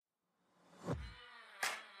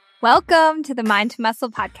Welcome to the Mind to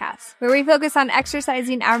Muscle podcast, where we focus on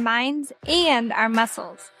exercising our minds and our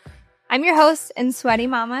muscles. I'm your host and sweaty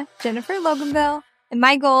mama, Jennifer Loganville, and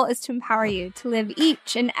my goal is to empower you to live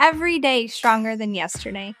each and every day stronger than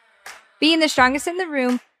yesterday. Being the strongest in the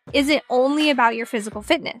room isn't only about your physical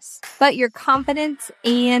fitness, but your confidence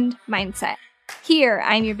and mindset. Here,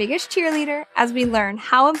 I'm your biggest cheerleader as we learn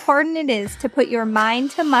how important it is to put your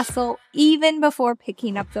mind to muscle even before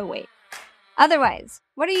picking up the weight. Otherwise,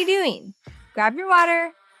 what are you doing? Grab your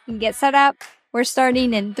water and get set up. We're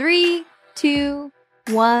starting in 3, 2,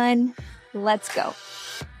 1. Let's go.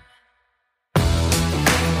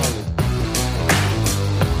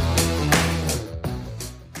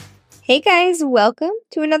 Hey guys, welcome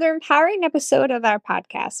to another empowering episode of our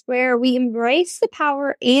podcast where we embrace the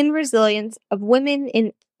power and resilience of women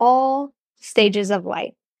in all stages of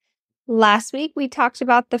life. Last week, we talked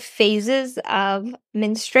about the phases of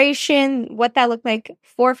menstruation, what that looked like,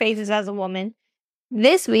 4 phases as a woman.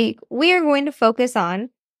 This week, we are going to focus on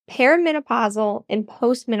perimenopausal and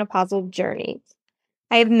postmenopausal journeys.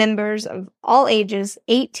 I have members of all ages,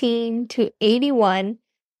 18 to 81,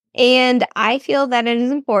 and I feel that it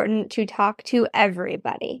is important to talk to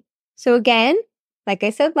everybody. So again, like I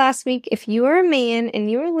said last week, if you are a man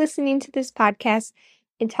and you are listening to this podcast,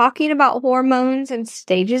 and talking about hormones and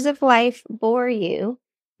stages of life bore you,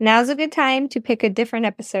 now's a good time to pick a different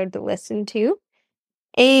episode to listen to.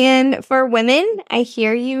 And for women, I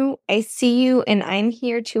hear you, I see you, and I'm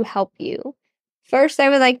here to help you. First,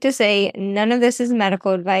 I would like to say none of this is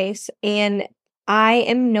medical advice, and I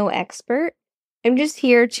am no expert. I'm just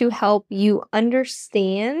here to help you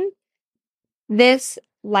understand this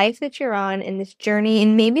life that you're on and this journey,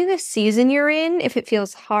 and maybe the season you're in, if it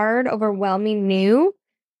feels hard, overwhelming, new,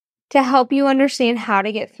 to help you understand how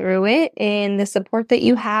to get through it and the support that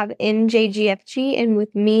you have in JGFG and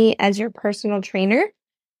with me as your personal trainer.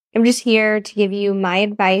 I'm just here to give you my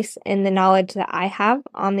advice and the knowledge that I have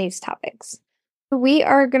on these topics. We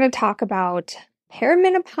are going to talk about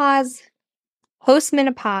perimenopause,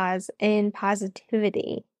 postmenopause, and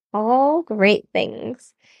positivity. All great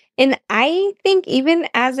things. And I think even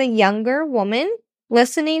as a younger woman,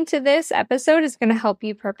 listening to this episode is going to help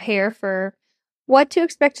you prepare for what to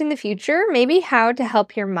expect in the future, maybe how to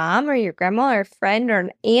help your mom or your grandma or a friend or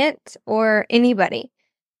an aunt or anybody.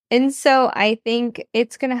 And so I think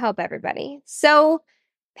it's going to help everybody. So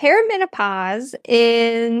perimenopause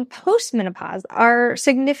and postmenopause are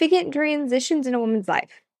significant transitions in a woman's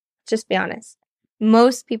life. Just be honest.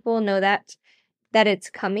 Most people know that it's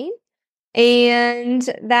coming and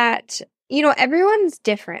that, everyone's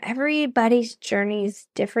different. Everybody's journey is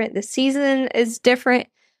different. The season is different.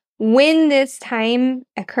 When this time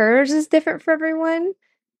occurs is different for everyone.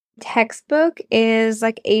 Textbook is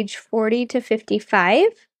like age 40 to 55.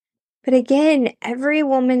 But again, every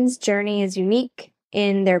woman's journey is unique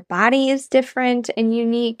and their body is different and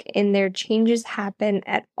unique and their changes happen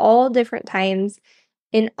at all different times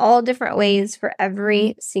in all different ways for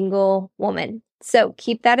every single woman. So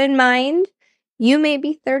keep that in mind. You may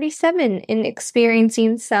be 37 and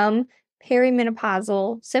experiencing some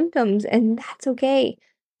perimenopausal symptoms, and that's okay.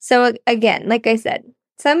 So again, like I said,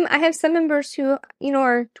 I have some members who,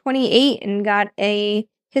 are 28 and got a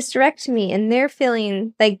hysterectomy and they're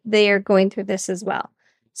feeling like they're going through this as well.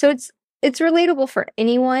 So it's relatable for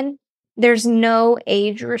anyone. There's no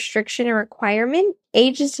age restriction or requirement.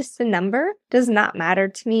 Age is just a number. Does not matter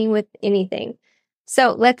to me with anything.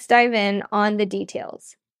 So let's dive in on the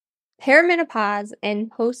details. Perimenopause and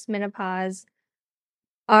postmenopause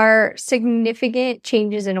are significant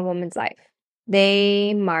changes in a woman's life.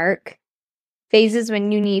 They mark phases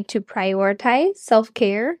when you need to prioritize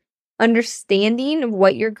self-care, understanding of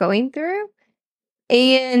what you're going through,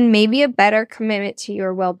 and maybe a better commitment to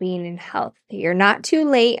your well-being and health. You're not too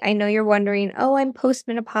late. I know you're wondering, oh, I'm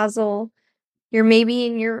postmenopausal. You're maybe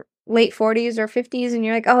in your late 40s or 50s and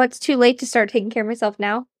you're like, oh, it's too late to start taking care of myself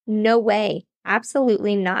now. No way.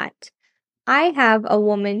 Absolutely not. I have a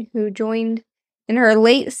woman who joined in her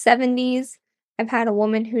late 70s. I've had a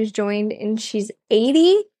woman who's joined and she's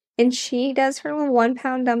 80 and she does her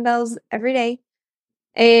 1-pound dumbbells every day.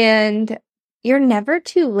 And you're never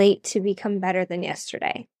too late to become better than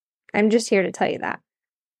yesterday. I'm just here to tell you that.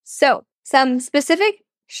 So, some specific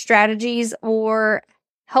strategies or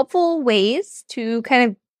helpful ways to kind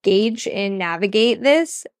of gauge and navigate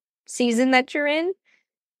this season that you're in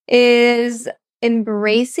is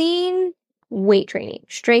embracing weight training,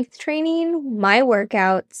 strength training, my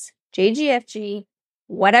workouts, JGFG,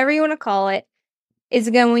 whatever you want to call it, is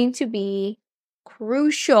going to be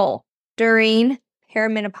crucial during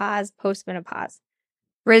perimenopause, postmenopause.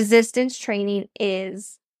 Resistance training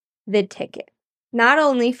is the ticket. not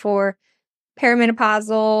only for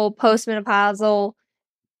perimenopausal, postmenopausal,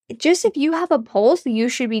 just if you have a pulse, you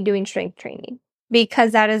should be doing strength training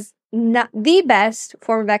because that is not the best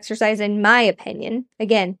form of exercise, in my opinion.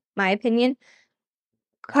 Again, my opinion.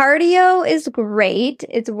 Cardio is great.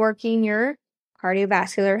 It's working your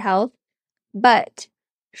cardiovascular health, but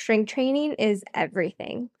strength training is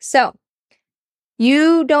everything. So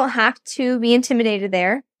you don't have to be intimidated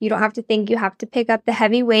there. You don't have to think you have to pick up the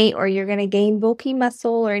heavy weight or you're going to gain bulky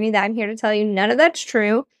muscle or any of that. I'm here to tell you none of that's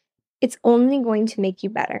true. It's only going to make you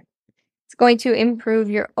better. It's going to improve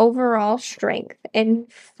your overall strength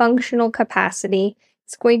and functional capacity.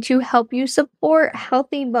 It's going to help you support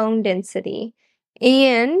healthy bone density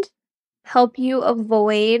and help you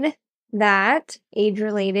avoid that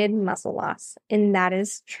age-related muscle loss. And that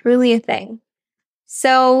is truly a thing.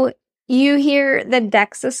 So you hear the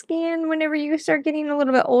DEXA scan whenever you start getting a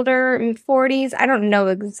little bit older, in 40s. I don't know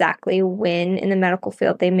exactly when in the medical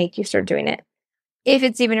field they make you start doing it, if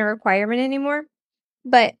it's even a requirement anymore.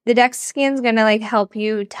 But the DEXA scan is going to help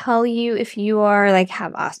you tell you if you are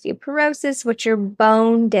have osteoporosis, what your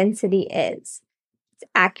bone density is.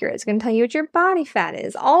 It's accurate. It's going to tell you what your body fat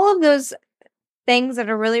is. All of those things that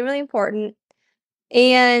are really, really important.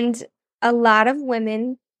 And a lot of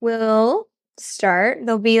women will start,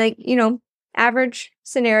 they'll be average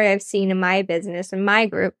scenario I've seen in my business, in my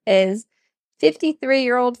group, is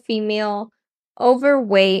 53-year-old female,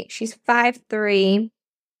 overweight. She's 5'3".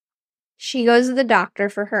 She goes to the doctor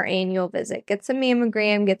for her annual visit, gets a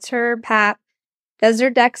mammogram, gets her pap, does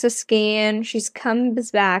her DEXA scan. She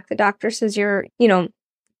comes back. The doctor says you're,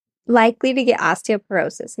 likely to get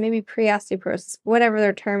osteoporosis, maybe pre-osteoporosis, whatever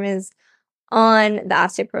their term is on the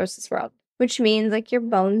osteoporosis world, which means your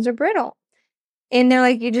bones are brittle. And they're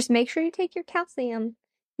you just make sure you take your calcium.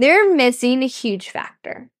 They're missing a huge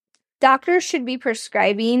factor. Doctors should be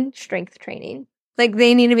prescribing strength training.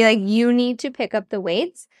 They need to be you need to pick up the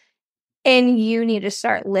weights and you need to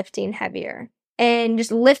start lifting heavier and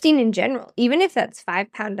just lifting in general, even if that's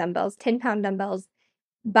 5-pound dumbbells, 10-pound dumbbells,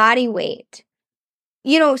 body weight.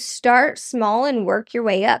 Start small and work your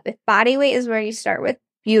way up. If body weight is where you start with,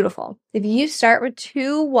 beautiful. If you start with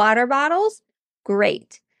 2 water bottles,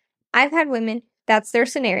 great. I've had women, that's their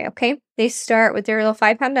scenario, okay? They start with their little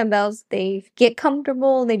 5-pound dumbbells. They get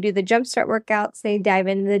comfortable. They do the jumpstart workouts. They dive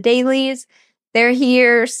into the dailies. They're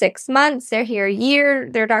here 6 months. They're here a year.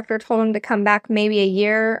 Their doctor told them to come back maybe a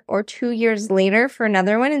year or 2 years later for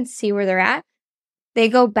another one and see where they're at. They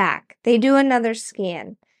go back. They do another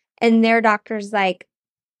scan. And their doctor's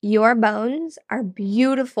your bones are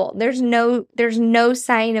beautiful. There's no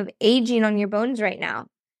sign of aging on your bones right now.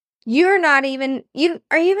 You're not even,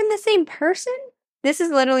 are you even the same person? This is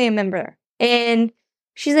literally a member. And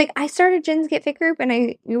she's I started Jen's Get Fit group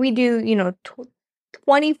and we do,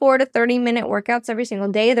 24 to 30 minute workouts every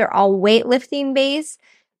single day. They're all weightlifting based.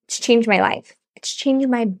 It's changed my life. It's changed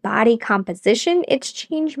my body composition. It's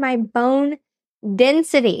changed my bone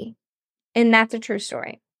density. And that's a true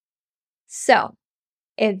story. So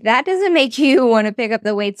if that doesn't make you want to pick up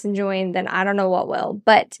the weights and join, then I don't know what will.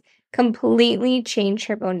 But completely change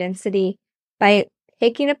your bone density by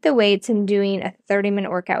picking up the weights and doing a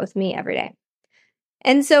 30-minute workout with me every day.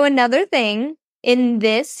 And so another thing in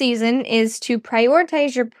this season is to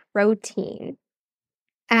prioritize your protein.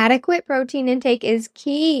 Adequate protein intake is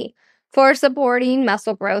key for supporting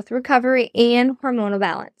muscle growth, recovery, and hormonal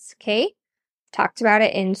balance. Okay? Talked about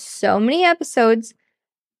it in so many episodes.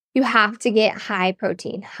 You have to get high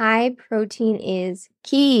protein. High protein is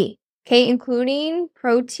key. Okay, including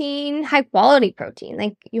protein, high quality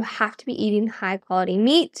protein. You have to be eating high quality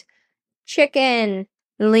meat, chicken,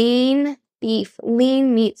 lean beef.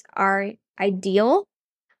 Lean meats are ideal.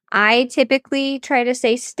 I typically try to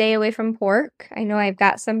stay away from pork. I know I've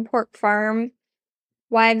got some pork farm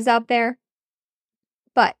wives out there,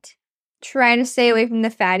 but try to stay away from the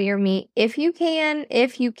fattier meat if you can.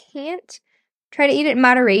 If you can't, try to eat it in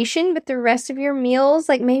moderation, but the rest of your meals,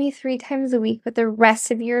 maybe 3 times a week, but the rest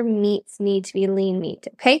of your meats need to be lean meat,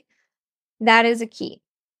 okay? That is a key.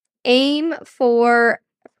 Aim for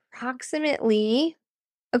approximately,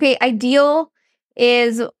 ideal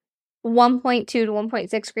is 1.2 to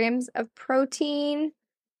 1.6 grams of protein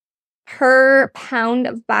per pound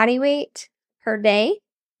of body weight per day.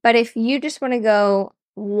 But if you just want to go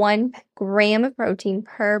 1 gram of protein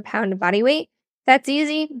per pound of body weight, that's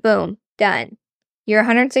easy. Boom, done. You're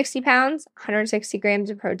 160 pounds, 160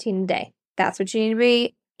 grams of protein a day. That's what you need to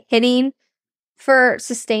be hitting for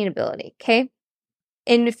sustainability, okay?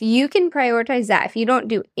 And if you can prioritize that, if you don't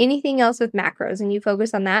do anything else with macros and you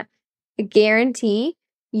focus on that, I guarantee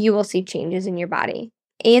you will see changes in your body.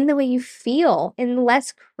 and the way you feel and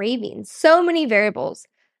less cravings. So many variables.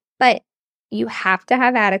 But you have to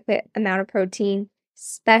have adequate amount of protein,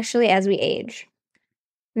 especially as we age.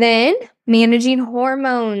 Then, managing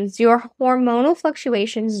hormones. Your hormonal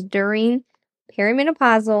fluctuations during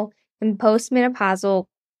perimenopausal and postmenopausal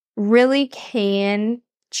really can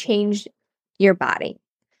change your body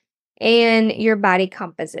and your body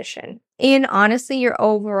composition and honestly, your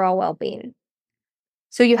overall well-being.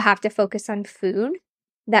 So you have to focus on food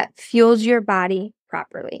that fuels your body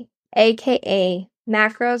properly, aka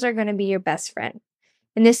macros are going to be your best friend.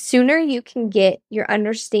 And the sooner you can get your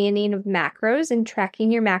understanding of macros and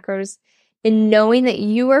tracking your macros and knowing that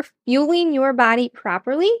you are fueling your body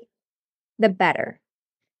properly, the better.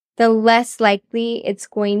 The less likely it's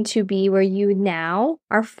going to be where you now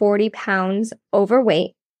are 40 pounds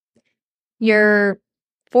overweight. You're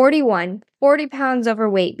 40 pounds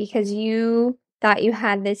overweight because you thought you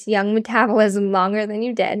had this young metabolism longer than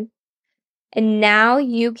you did. And now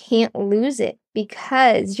you can't lose it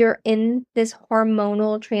because you're in this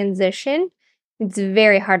hormonal transition. It's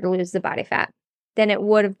very hard to lose the body fat than it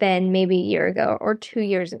would have been maybe a year ago or 2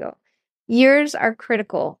 years ago. Years are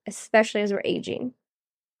critical, especially as we're aging.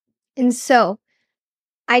 And so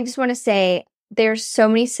I just want to say there's so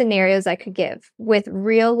many scenarios I could give with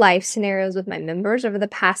real life scenarios with my members over the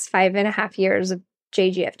past 5.5 years of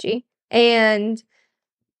JGFG. And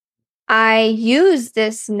I use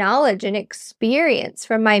this knowledge and experience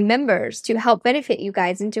from my members to help benefit you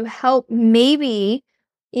guys and to help maybe,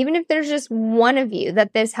 even if there's just one of you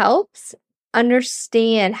that this helps,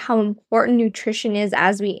 understand how important nutrition is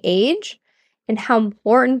as we age and how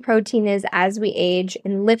important protein is as we age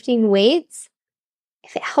and lifting weights.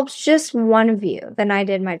 If it helps just one of you, then I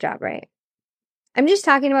did my job right. I'm just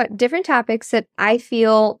talking about different topics that I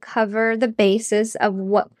feel cover the basis of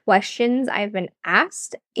what questions I've been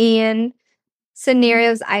asked and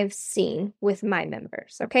scenarios I've seen with my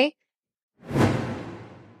members, okay?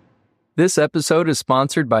 This episode is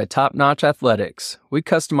sponsored by Top Notch Athletics. We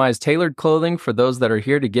customize tailored clothing for those that are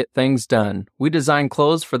here to get things done. We design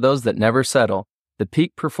clothes for those that never settle, the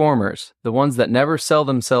peak performers, the ones that never sell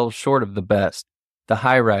themselves short of the best, the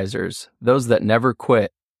high risers, those that never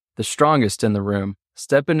quit, the strongest in the room.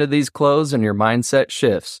 Step into these clothes and your mindset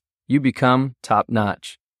shifts. You become top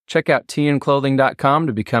notch. Check out tnclothing.com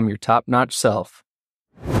to become your top notch self.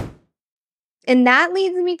 And that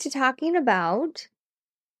leads me to talking about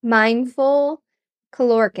mindful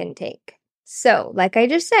caloric intake. So, like I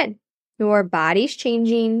just said, your body's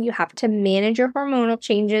changing. You have to manage your hormonal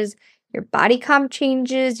changes, your body comp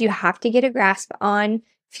changes. You have to get a grasp on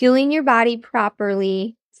fueling your body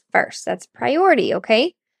properly first. That's priority,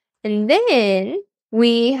 okay? And then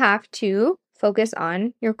we have to focus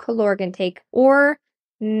on your caloric intake or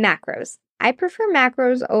macros. I prefer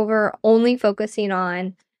macros over only focusing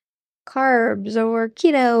on carbs or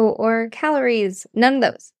keto or calories. None of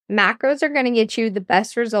those. Macros are going to get you the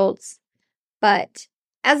best results. But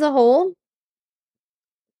as a whole,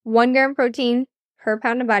 1 gram protein per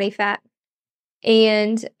pound of body fat.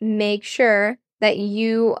 And make sure that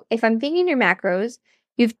you, if I'm thinking your macros,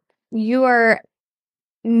 you are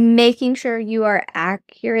making sure you are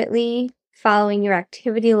accurately following your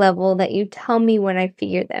activity level that you tell me when I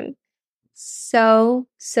figure them. So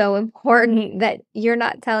important that you're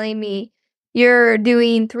not telling me you're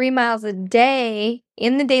doing 3 miles a day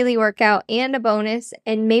in the daily workout and a bonus,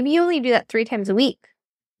 and maybe you only do that 3 times a week.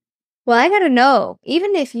 Well, I gotta know,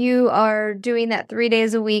 even if you are doing that 3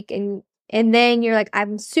 days a week and then you're like,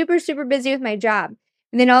 I'm super, super busy with my job.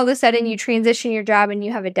 And then all of a sudden you transition your job and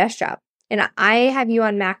you have a desk job. And I have you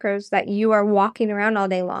on macros that you are walking around all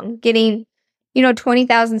day long, getting,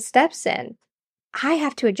 20,000 steps in. I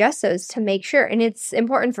have to adjust those to make sure. And it's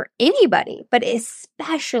important for anybody, but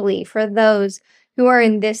especially for those who are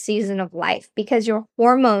in this season of life because your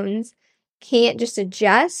hormones can't just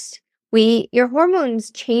adjust. Your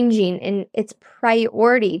hormones changing, and it's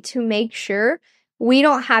priority to make sure we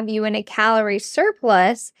don't have you in a calorie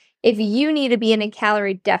surplus if you need to be in a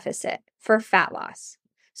calorie deficit for fat loss.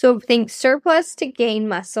 So think surplus to gain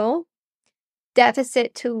muscle,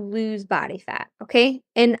 deficit to lose body fat, okay?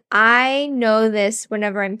 And I know this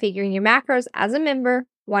whenever I'm figuring your macros as a member,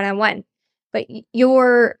 one-on-one. But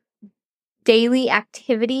your daily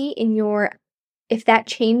activity if that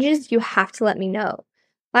changes, you have to let me know.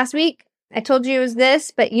 Last week, I told you it was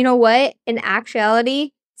this, but you know what? In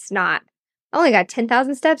actuality, it's not. I only got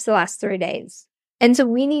 10,000 steps the last 3 days. And so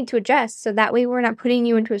we need to adjust so that way we're not putting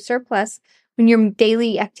you into a surplus when your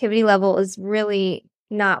daily activity level is really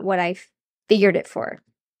not what I figured it for.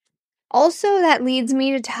 Also, that leads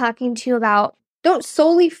me to talking to you about don't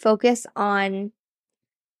solely focus on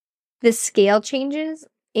the scale changes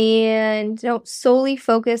and don't solely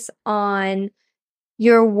focus on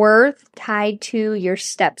your worth tied to your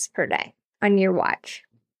steps per day on your watch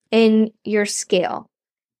and your scale.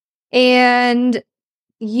 And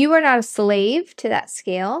you are not a slave to that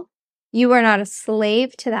scale. You are not a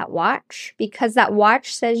slave to that watch, because that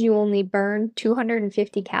watch says you only burn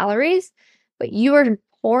 250 calories, but you are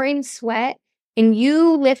pouring sweat and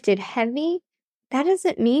you lifted heavy. That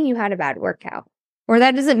doesn't mean you had a bad workout. Or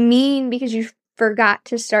that doesn't mean because you forgot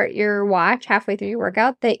to start your watch halfway through your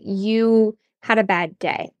workout that you had a bad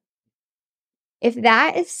day. If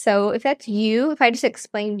that's you, if I just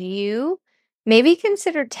explained you, maybe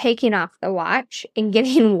consider taking off the watch and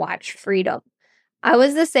getting watch freedom. I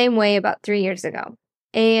was the same way about 3 years ago,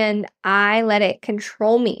 and I let it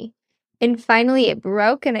control me. And finally it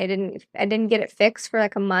broke and I didn't get it fixed for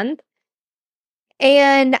like a month.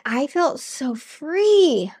 And I felt so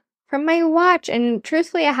free from my watch, and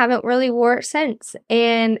truthfully, I haven't really wore it since.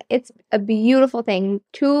 And it's a beautiful thing.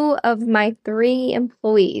 2 of my 3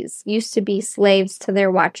 employees used to be slaves to their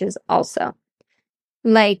watches also.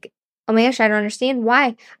 Like, oh my gosh, I don't understand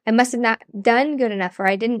why. I must have not done good enough, or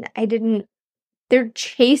I didn't. They're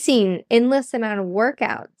chasing endless amount of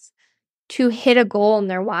workouts to hit a goal on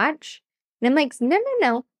their watch. And I'm like,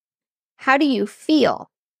 no. How do you feel?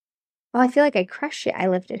 Well, I feel like I crushed it. I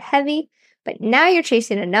lifted heavy. But now you're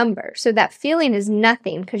chasing a number. So that feeling is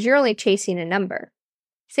nothing because you're only chasing a number.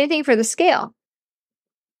 Same thing for the scale.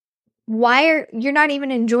 You're not even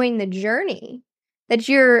enjoying the journey that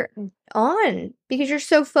you're on because you're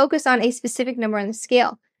so focused on a specific number on the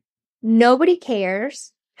scale. Nobody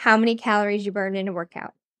cares how many calories you burn in a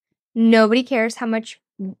workout. Nobody cares how much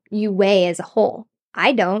you weigh as a whole.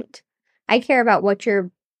 I don't. I care about what your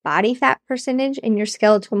body fat percentage and your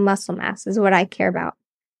skeletal muscle mass is what I care about.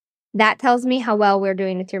 That tells me how well we're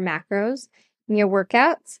doing with your macros and your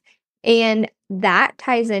workouts. And that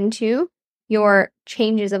ties into your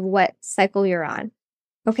changes of what cycle you're on.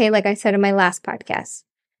 Okay, like I said in my last podcast.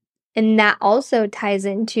 And that also ties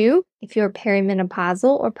into if you're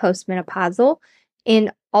perimenopausal or postmenopausal,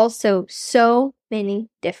 and also so many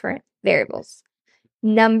different variables.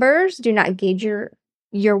 Numbers do not gauge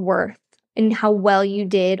your worth and how well you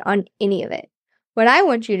did on any of it. What I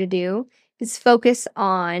want you to do is focus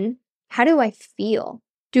on, how do I feel?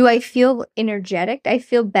 Do I feel energetic? Do I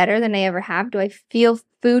feel better than I ever have? Do I feel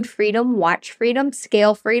food freedom, watch freedom,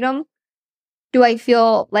 scale freedom? Do I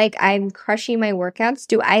feel like I'm crushing my workouts?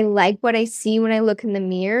 Do I like what I see when I look in the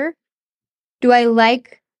mirror? Do I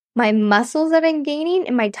like my muscles that I'm gaining?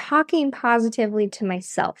 Am I talking positively to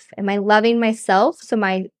myself? Am I loving myself so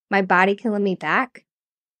my body can love me back?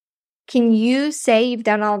 Can you say you've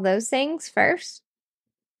done all those things first?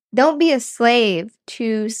 Don't be a slave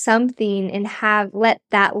to something and let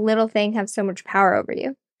that little thing have so much power over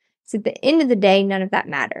you. So at the end of the day, none of that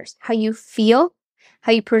matters. How you feel,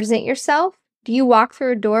 how you present yourself. Do you walk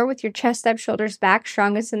through a door with your chest up, shoulders back,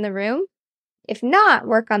 strongest in the room? If not,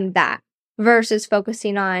 work on that versus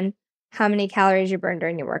focusing on how many calories you burn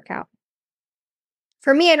during your workout.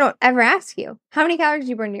 For me, I don't ever ask you, how many calories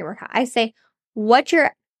you burn during your workout? I say, what's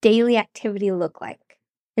your daily activity look like?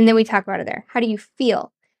 And then we talk about it there. How do you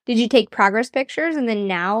feel? Did you take progress pictures? And then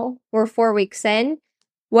now we're 4 weeks in.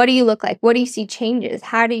 What do you look like? What do you see changes?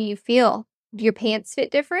 How do you feel? Do your pants fit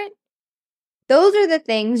different? Those are the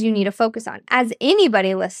things you need to focus on. As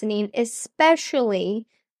anybody listening, especially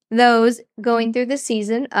those going through the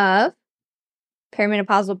season of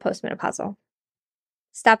perimenopausal, postmenopausal.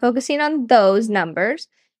 Stop focusing on those numbers.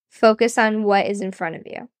 Focus on what is in front of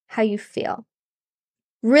you, how you feel.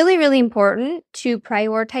 Really, really important to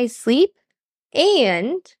prioritize sleep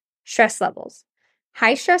and stress levels.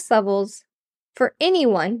 High stress levels for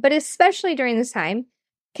anyone, but especially during this time,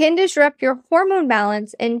 can disrupt your hormone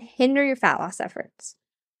balance and hinder your fat loss efforts.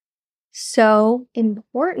 So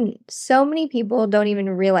important. So many people don't even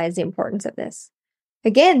realize the importance of this.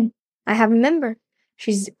 Again, I have a member.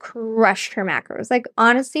 She's crushed her macros. Like,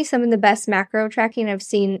 honestly, some of the best macro tracking I've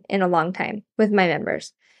seen in a long time with my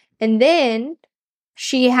members. And then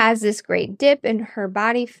she has this great dip in her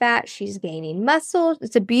body fat. She's gaining muscle.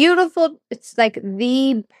 It's like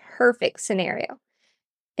the perfect scenario.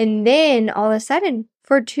 And then all of a sudden,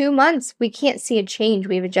 for 2 months, we can't see a change.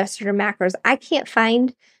 We've adjusted her macros. I can't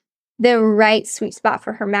find the right sweet spot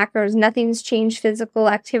for her macros. Nothing's changed. Physical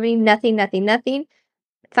activity, nothing.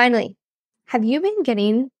 Finally, have you been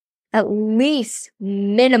getting at least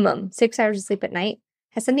minimum 6 hours of sleep at night?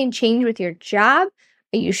 Has something changed with your job?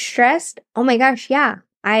 Are you stressed? Oh my gosh, yeah.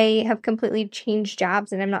 I have completely changed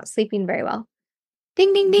jobs and I'm not sleeping very well.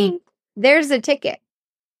 Ding, ding, ding. There's a ticket.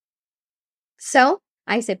 So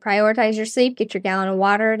I say prioritize your sleep, get your gallon of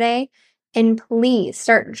water a day, and please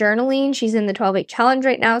start journaling. She's in the 12-week challenge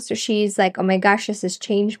right now, so she's like, oh my gosh, this has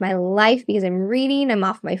changed my life because I'm reading, I'm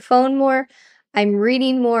off my phone more, I'm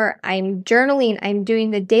reading more, I'm journaling, I'm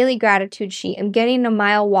doing the daily gratitude sheet, I'm getting a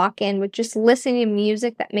mile walk in with just listening to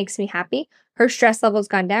music that makes me happy. Her stress level's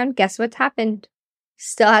gone down. Guess what's happened?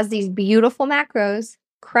 Still has these beautiful macros,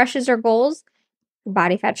 crushes her goals, her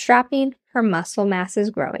body fat's dropping, her muscle mass is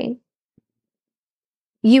growing.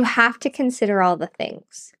 You have to consider all the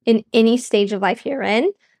things in any stage of life you're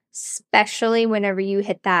in, especially whenever you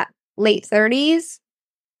hit that late 30s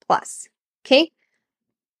plus, okay?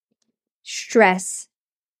 Stress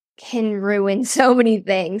can ruin so many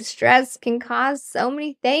things. Stress can cause so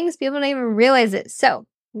many things. People don't even realize it. So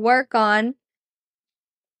work on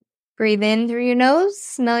breathe in through your nose,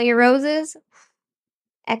 smell your roses.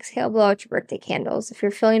 Exhale, blow out your birthday candles. If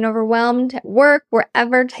you're feeling overwhelmed at work,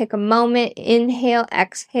 wherever, take a moment, inhale,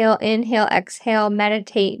 exhale,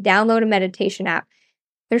 meditate, download a meditation app.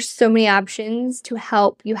 There's so many options to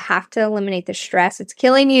help. You have to eliminate the stress. It's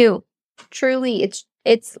killing you. Truly,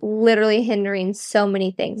 it's literally hindering so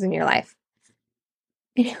many things in your life.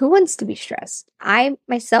 And who wants to be stressed? I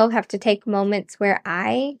myself have to take moments where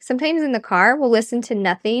I, sometimes in the car, will listen to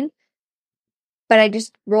nothing, but I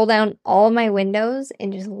just roll down all my windows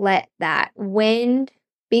and just let that wind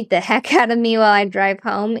beat the heck out of me while I drive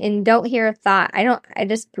home and don't hear a thought. I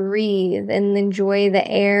just breathe and enjoy the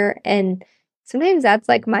air. And sometimes that's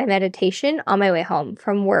like my meditation on my way home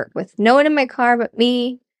from work with no one in my car but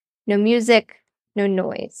me, no music, no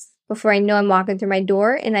noise. Before I know I'm walking through my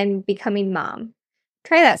door and I'm becoming mom.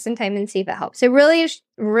 Try that sometime and see if it helps. It really,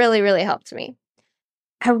 really, really helps me.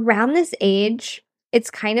 Around this age, it's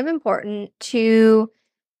kind of important to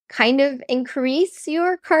kind of increase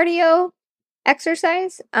your cardio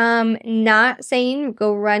exercise. Not saying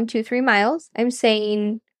go run 2-3 miles. I'm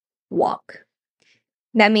saying walk.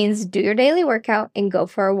 That means do your daily workout and go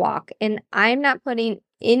for a walk. And I'm not putting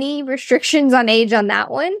any restrictions on age on that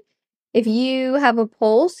one. If you have a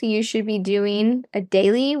pulse, you should be doing a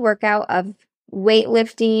daily workout of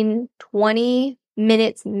weightlifting 20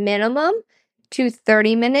 minutes minimum to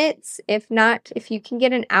 30 minutes. If not, if you can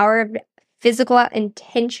get an hour of physical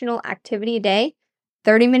intentional activity a day,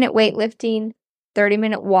 30-minute weightlifting,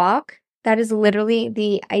 30-minute walk, that is literally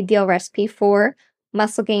the ideal recipe for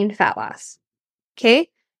muscle gain, fat loss. Okay?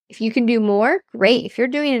 If you can do more, great. If you're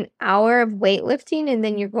doing an hour of weightlifting and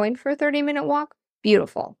then you're going for a 30-minute walk,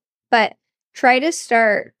 beautiful. But try to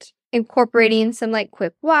start incorporating some like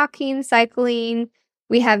quick walking, cycling.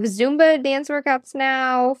 We have Zumba dance workouts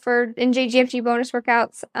now in JGFG bonus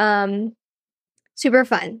workouts. Super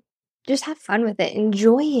fun. Just have fun with it.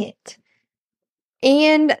 Enjoy it.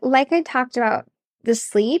 And like I talked about, the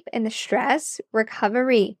sleep and the stress,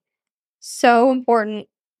 recovery, so important.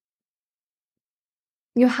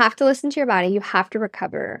 You have to listen to your body. You have to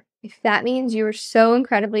recover. If that means you are so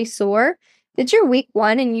incredibly sore that you're week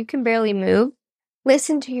 1 and you can barely move,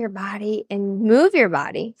 listen to your body and move your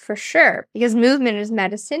body for sure, because movement is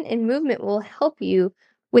medicine and movement will help you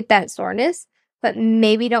with that soreness. But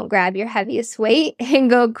maybe don't grab your heaviest weight and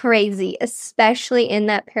go crazy, especially in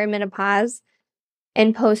that perimenopause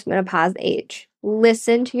and postmenopause age.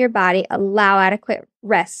 Listen to your body, allow adequate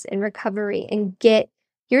rest and recovery, and get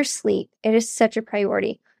your sleep. It is such a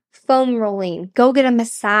priority. Foam rolling, go get a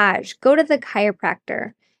massage, go to the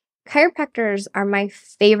chiropractor. Chiropractors are my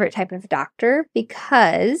favorite type of doctor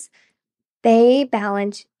because they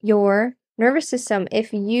balance your nervous system.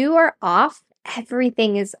 If you are off,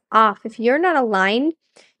 everything is off. If you're not aligned,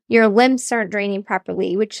 your limbs aren't draining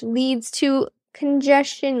properly, which leads to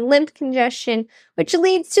congestion, lymph congestion, which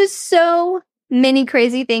leads to so many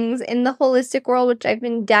crazy things in the holistic world, which I've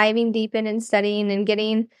been diving deep in and studying and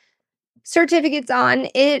getting certificates on.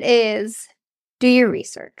 It is do your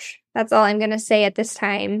research. That's all I'm going to say at this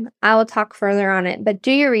time. I will talk further on it, but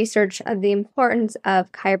do your research of the importance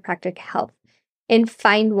of chiropractic health and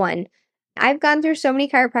find one. I've gone through so many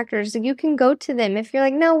chiropractors. You can go to them. If you're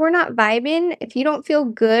like, no, we're not vibing. If you don't feel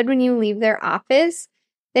good when you leave their office,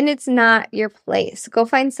 then it's not your place. Go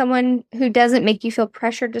find someone who doesn't make you feel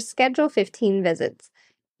pressured to schedule 15 visits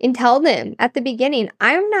and tell them at the beginning,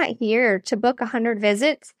 I'm not here to book 100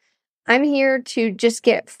 visits. I'm here to just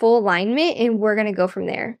get full alignment and we're going to go from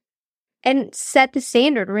there. And set the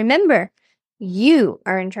standard. Remember, you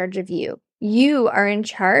are in charge of you. You are in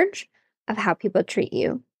charge of how people treat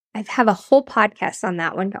you. I have a whole podcast on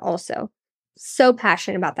that one also. So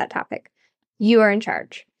passionate about that topic. You are in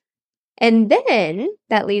charge. And then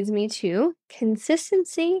that leads me to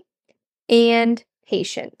consistency and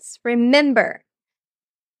patience. Remember,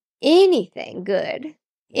 anything good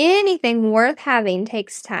anything worth having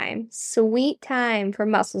takes time, sweet time for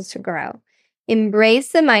muscles to grow.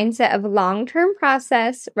 Embrace the mindset of long-term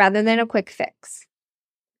process rather than a quick fix.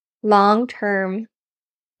 Long-term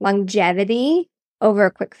longevity over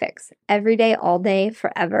a quick fix. Every day, all day,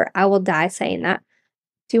 forever. I will die saying that.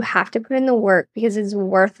 So you have to put in the work because it's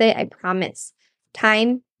worth it, I promise.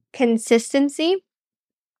 Time, consistency,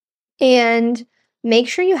 and make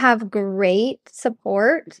sure you have great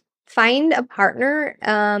support. Find a partner,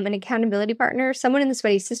 an accountability partner, someone in the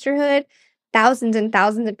Sweaty Sisterhood, thousands and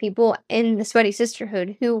thousands of people in the Sweaty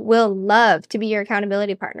Sisterhood who will love to be your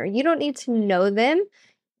accountability partner. You don't need to know them.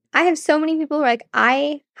 I have so many people who are like,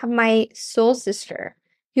 I have my soul sister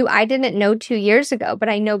who I didn't know 2 years ago, but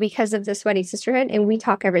I know because of the Sweaty Sisterhood, and we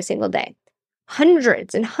talk every single day.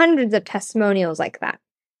 Hundreds and hundreds of testimonials like that.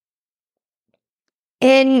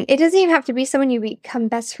 And it doesn't even have to be someone you become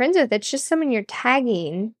best friends with. It's just someone you're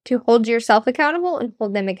tagging to hold yourself accountable and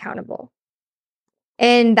hold them accountable.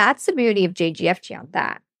 And that's the beauty of JGFG on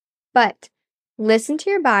that. But listen to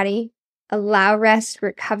your body, allow rest,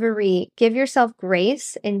 recovery, give yourself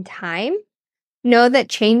grace and time. Know that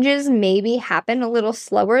changes maybe happen a little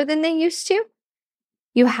slower than they used to.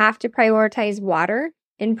 You have to prioritize water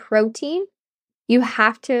and protein. You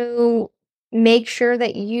have to make sure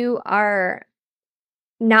that you are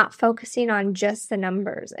not focusing on just the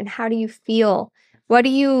numbers. And how do you feel? What do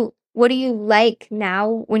you like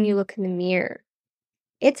now when you look in the mirror?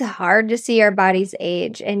 It's hard to see our bodies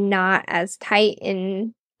age and not as tight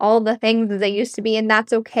in all the things as they used to be. And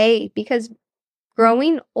that's okay because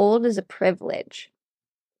growing old is a privilege.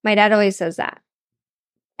 My dad always says that.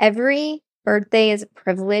 Every birthday is a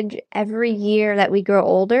privilege. Every year that we grow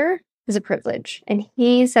older is a privilege. And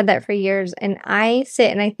he said that for years. And I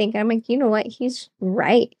sit and I think, I'm like, you know what? He's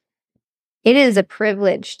right. It is a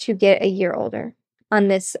privilege to get a year older on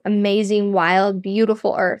this amazing, wild,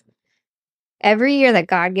 beautiful earth. Every year that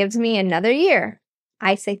God gives me another year,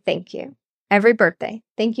 I say thank you. Every birthday,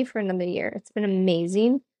 thank you for another year. It's been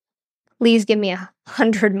amazing. Please give me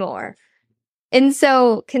 100 more. And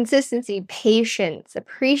so consistency, patience,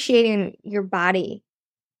 appreciating your body,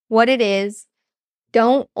 what it is.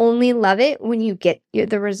 Don't only love it when you get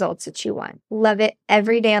the results that you want. Love it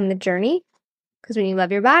every day on the journey because when you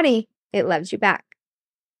love your body, it loves you back.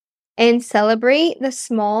 And celebrate the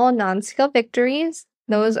small non-scale victories.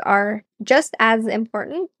 Those are just as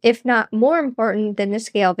important, if not more important than the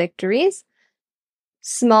scale victories.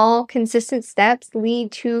 Small, consistent steps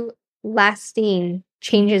lead to lasting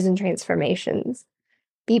changes and transformations.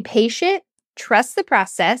 Be patient, trust the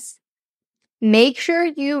process. Make sure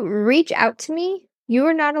you reach out to me. You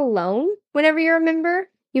are not alone whenever you're a member.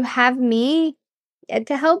 You have me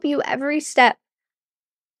to help you every step.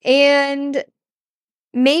 And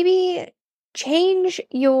maybe change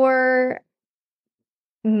your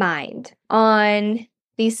mind on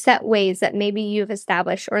these set ways that maybe you've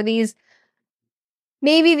established, or these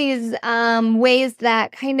ways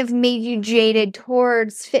that kind of made you jaded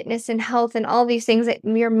towards fitness and health and all these things that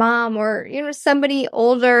your mom or somebody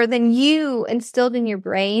older than you instilled in your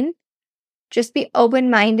brain. Just be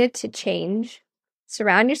open-minded to change.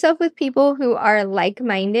 Surround yourself with people who are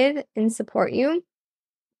like-minded and support you.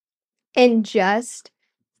 And just,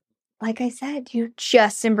 like I said, you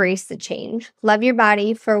just embrace the change. Love your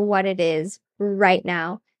body for what it is right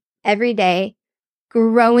now, every day.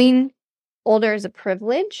 Growing older is a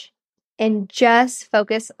privilege, and just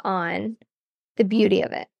focus on the beauty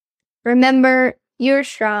of it. Remember, you're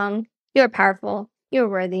strong, you're powerful, you're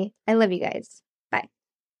worthy. I love you guys. Bye.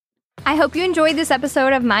 I hope you enjoyed this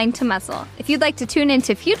episode of Mind to Muscle. If you'd like to tune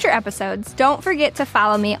into future episodes, don't forget to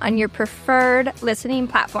follow me on your preferred listening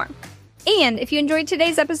platform. And if you enjoyed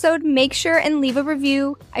today's episode, make sure and leave a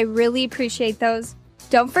review. I really appreciate those.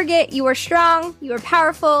 Don't forget, you are strong, you are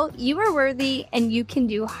powerful, you are worthy, and you can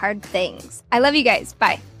do hard things. I love you guys.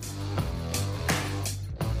 Bye.